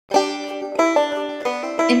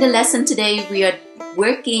In the lesson today, we are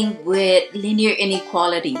working with linear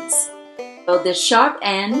inequalities. So the sharp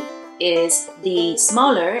end is the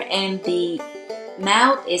smaller and the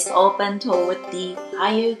mouth is open toward the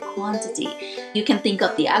higher quantity. You can think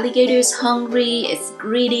of the alligator is hungry, it's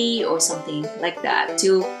greedy, or something like that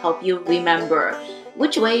to help you remember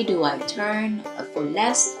which way do I turn, for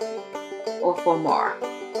less or for more.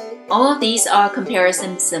 All of these are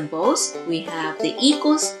comparison symbols. We have the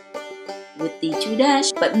equals with the two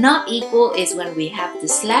dash, but not equal is when we have the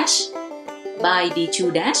slash by the two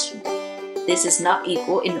dash. This is not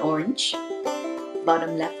equal in orange,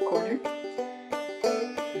 bottom left corner.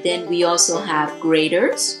 Then we also have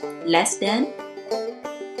graders, less than,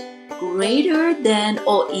 greater than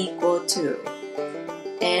or equal to.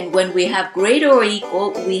 And when we have greater or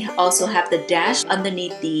equal, we also have the dash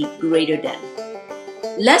underneath the greater than.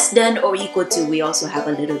 Less than or equal to, we also have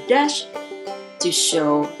a little dash to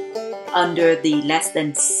show under the less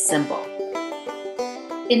than symbol.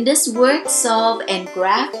 In this work, solve and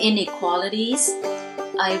graph inequalities,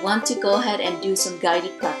 I want to go ahead and do some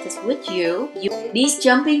guided practice with you. This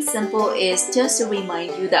jumping symbol is just to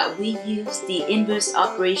remind you that we use the inverse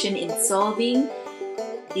operation in solving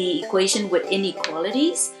the equation with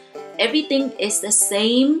inequalities. Everything is the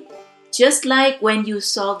same, just like when you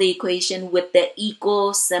solve the equation with the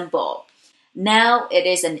equal symbol. Now it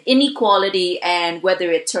is an inequality, and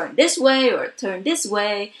whether it turned this way or turned this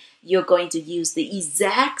way, you're going to use the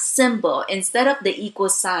exact symbol instead of the equal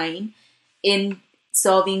sign in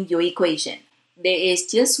solving your equation. There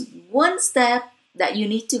is just one step that you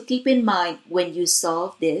need to keep in mind when you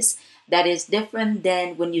solve this that is different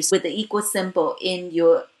than when you with the equal symbol in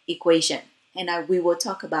your equation, and we will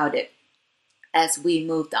talk about it as we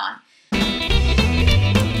moved on.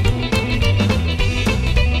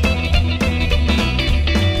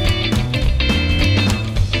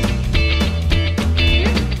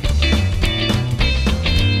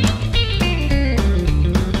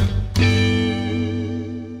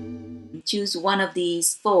 Choose one of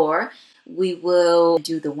these four. We will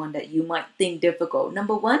do the one that you might think difficult.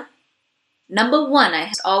 Number one,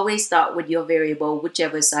 I always start with your variable,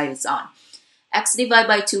 whichever side it's on. X divided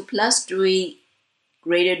by 2 plus 3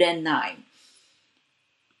 greater than 9.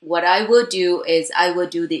 What I will do is I will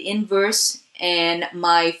do the inverse, and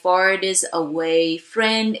my farthest away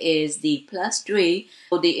friend is the plus 3.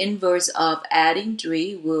 So the inverse of adding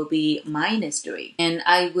 3 will be minus 3. And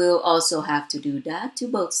I will also have to do that to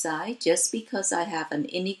both sides. Just because I have an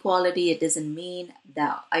inequality, it doesn't mean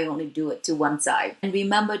that I only do it to one side. And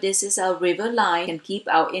remember, this is our river line and keep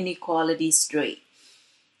our inequality straight.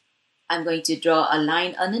 I'm going to draw a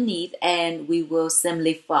line underneath and we will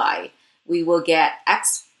simplify. We will get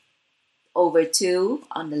x over 2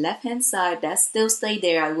 on the left hand side. That still stay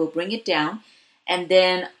there. I will bring it down, and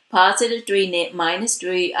then positive 3 minus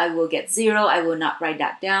 3, I will get 0. I will not write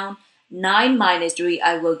that down. 9 minus 3,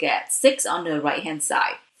 I will get 6 on the right hand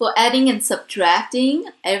side. For adding and subtracting,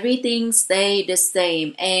 everything stay the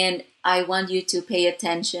same, and I want you to pay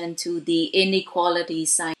attention to the inequality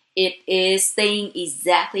sign. It is staying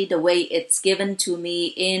exactly the way it's given to me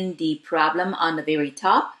in the problem on the very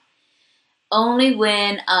top. Only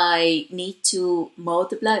when I need to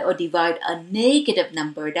multiply or divide a negative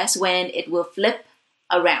number, that's when it will flip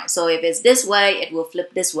around. So if it's this way, it will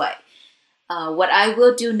flip this way. What I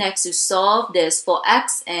will do next is solve this for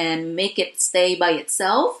x and make it stay by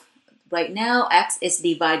itself. Right now, x is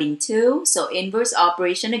dividing 2. So inverse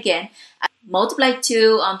operation again. I multiply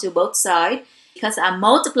 2 onto both sides. Because I'm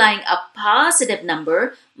multiplying a positive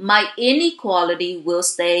number, my inequality will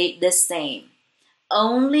stay the same.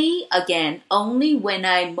 Only when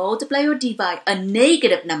I multiply or divide a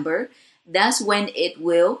negative number, that's when it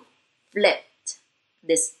will flip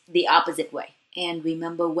the opposite way. And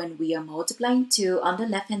remember, when we are multiplying 2 on the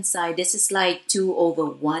left hand side, this is like 2 over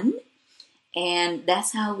 1. And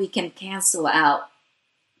that's how we can cancel out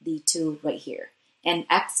the 2 right here. And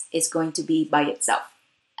x is going to be by itself.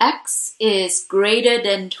 X is greater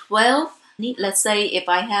than 12. Let's say if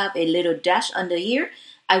I have a little dash under here,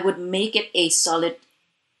 I would make it a solid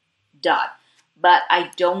dot. But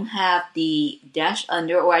I don't have the dash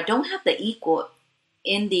under, or I don't have the equal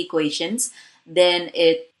in the equations, then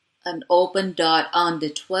it's an open dot on the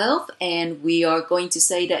 12, and we are going to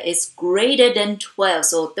say that it's greater than 12.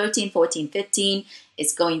 So 13, 14, 15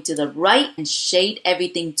 is going to the right, and shade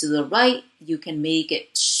everything to the right. You can make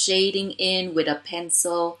it shading in with a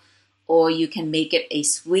pencil, or you can make it a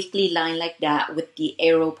squiggly line like that with the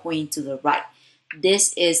arrow pointing to the right.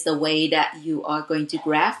 This is the way that you are going to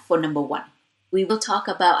graph for number 1. We will talk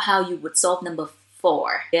about how you would solve number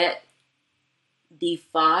 4. Get the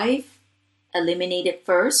 5 eliminated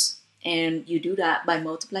first, And you do that by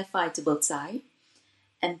multiply 5 to both sides.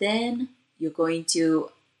 And then you're going to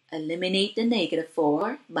eliminate the negative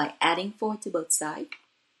 4 by adding 4 to both sides.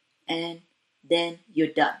 And then you're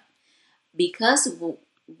done. Because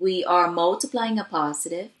we are multiplying a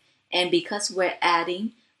positive, and because we're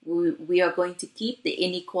adding, we are going to keep the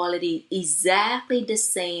inequality exactly the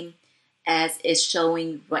same as is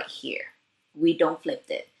showing right here. We don't flip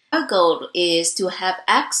it. Our goal is to have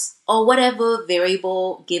x or whatever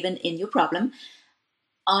variable given in your problem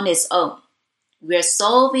on its own. We're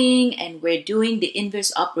solving and we're doing the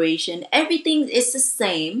inverse operation. Everything is the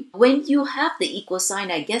same. When you have the equal sign,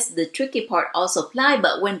 I guess the tricky part also apply,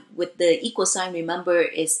 but when with the equal sign, remember,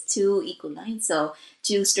 it's two equal lines. So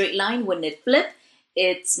two straight line, when it flip,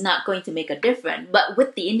 it's not going to make a difference. But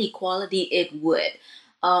with the inequality, it would.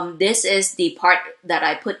 This is the part that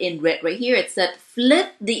I put in red right here. It said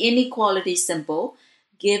flip the inequality symbol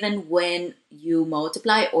given when you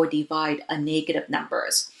multiply or divide a negative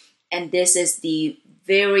numbers. And this is the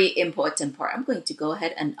very important part. I'm going to go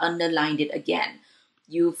ahead and underline it again.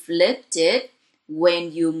 You flipped it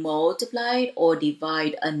when you multiplied or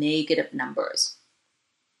divide a negative numbers.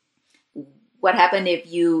 What happened if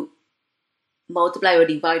you multiply or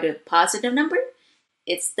divide a positive number?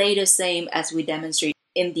 It stayed the same as we demonstrated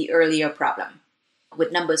in the earlier problem.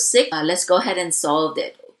 With number 6, let's go ahead and solve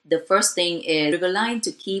it. The first thing is river line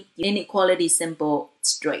to keep the inequality symbol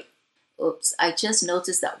straight. Oops, I just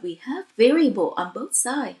noticed that we have variable on both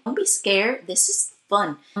sides. Don't be scared, this is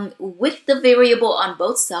fun. With the variable on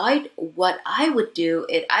both sides, what I would do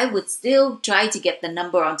is I would still try to get the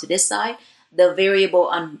number onto this side, the variable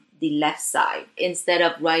on the left side. Instead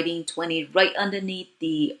of writing 20 right underneath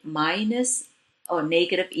the minus or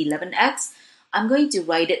negative 11x, I'm going to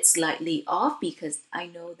write it slightly off because I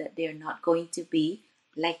know that they're not going to be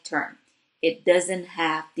like term. It doesn't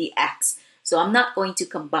have the x. So I'm not going to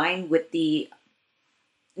combine with the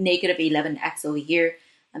negative 11x over here.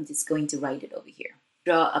 I'm just going to write it over here.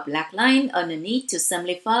 Draw a black line underneath to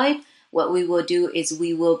simplify. What we will do is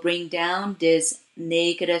we will bring down this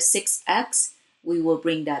negative 6x. We will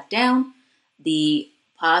bring that down. The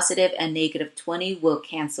positive and negative 20 will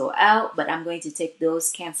cancel out, but I'm going to take those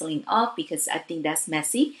canceling off because I think that's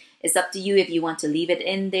messy. It's up to you if you want to leave it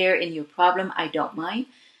in there in your problem. I don't mind.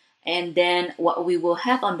 And then what we will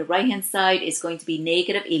have on the right hand side is going to be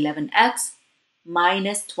negative 11x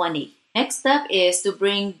minus 20. Next step is to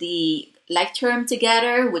bring the like term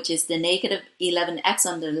together, which is the negative 11x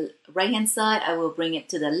on the right hand side. I will bring it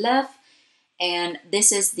to the left. And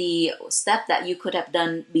this is the step that you could have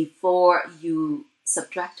done before you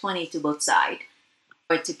subtract 20 to both sides.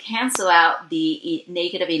 Or to cancel out the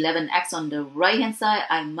negative 11x on the right hand side,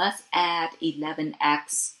 I must add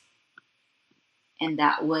 11x. And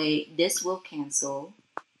that way, this will cancel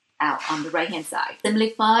out on the right-hand side.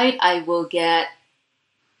 Simplified, I will get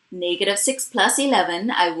negative 6 plus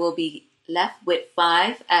 11. I will be left with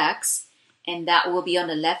 5x, and that will be on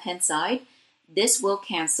the left-hand side. This will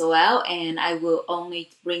cancel out, and I will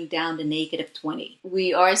only bring down the negative 20.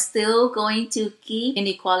 We are still going to keep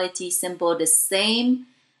inequality symbol the same,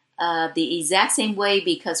 the exact same way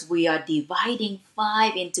because we are dividing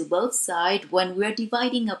 5 into both sides. When we're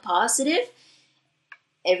dividing a positive,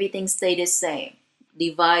 everything stays the same.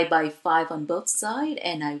 Divide by 5 on both sides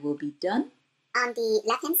and I will be done. On the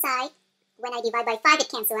left hand side, when I divide by 5, it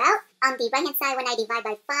cancels out. On the right hand side, when I divide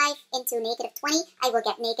by 5 into negative 20, I will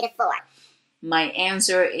get negative 4. My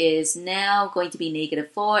answer is now going to be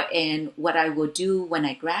negative 4, and what I will do when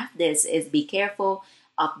I graph this is be careful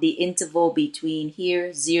of the interval between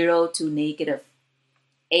here, 0 to negative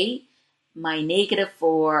 8. My negative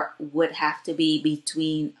 4 would have to be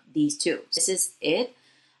between these two. This is it.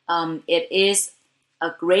 It is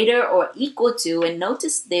a greater or equal to, and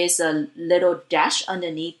notice there's a little dash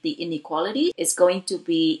underneath the inequality. It's going to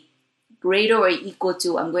be greater or equal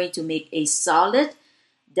to, I'm going to make a solid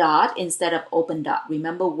dot instead of open dot.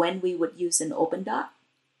 Remember when we would use an open dot?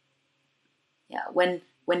 Yeah, when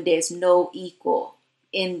there's no equal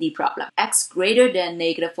in the problem. X greater than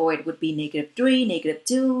negative 4, it would be negative 3, negative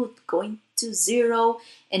 2, going to 0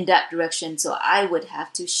 in that direction. So I would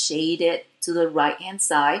have to shade it to the right hand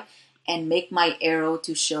side and make my arrow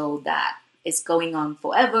to show that it's going on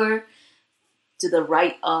forever to the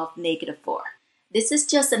right of negative 4. This is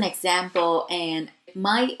just an example and it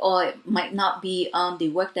might or it might not be on the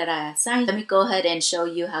work that I assigned. Let me go ahead and show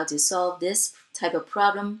you how to solve this type of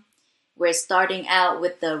problem. We're starting out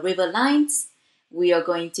with the river lines. We are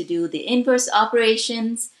going to do the inverse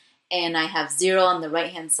operations, and I have 0 on the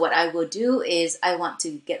right hand side. What I will do is I want to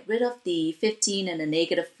get rid of the 15 and the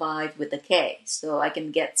negative 5 with the k. So I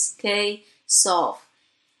can get k solve.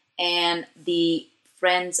 And the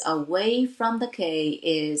friends away from the k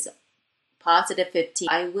is positive 15.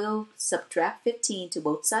 I will subtract 15 to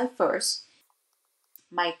both sides first.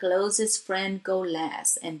 My closest friend go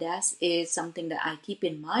last, and that is something that I keep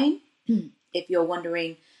in mind. If you're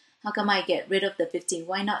wondering, how come I get rid of the 15?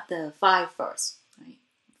 Why not the 5 first? Right?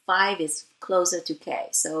 5 is closer to k,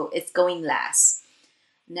 so it's going last.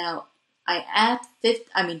 Now,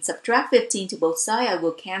 subtract 15 to both sides. I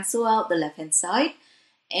will cancel out the left-hand side,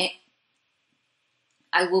 and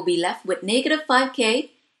I will be left with negative 5k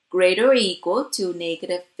greater or equal to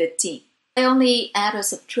negative 15. I only add or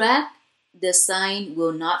subtract, the sign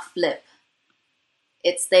will not flip.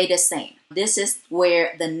 It stays the same. This is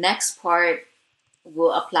where the next part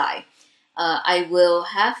will apply. I will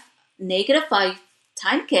have negative 5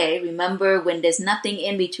 times k. Remember, when there's nothing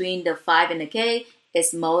in between the 5 and the k,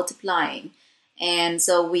 it's multiplying. And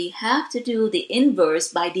so we have to do the inverse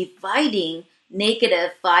by dividing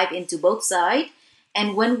negative 5 into both sides.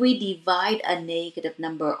 And when we divide a negative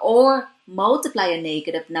number or multiply a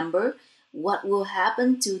negative number, what will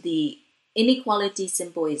happen to the inequality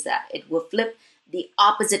symbol is that it will flip the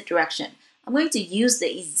opposite direction. I'm going to use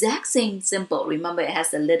the exact same symbol. Remember, it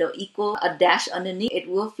has a little equal, a dash underneath. It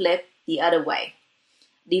will flip the other way.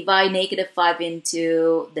 Divide negative 5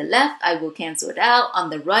 into the left, I will cancel it out. On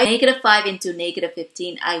the right, negative 5 into negative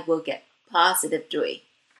 15, I will get positive 3.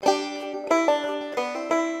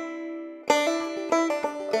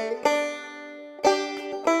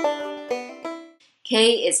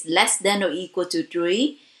 K is less than or equal to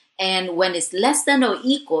 3. And when it's less than or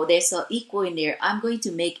equal, there's an equal in there, I'm going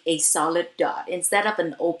to make a solid dot instead of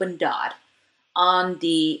an open dot on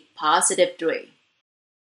the positive 3.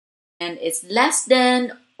 And it's less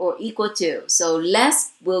than or equal to. So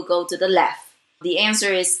less will go to the left. The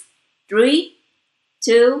answer is 3,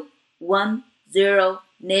 2, 1, 0,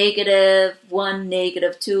 negative 1,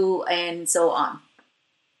 negative 2, and so on.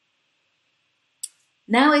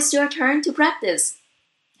 Now it's your turn to practice.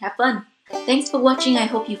 Have fun. Thanks for watching. I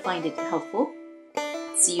hope you find it helpful.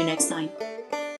 See you next time.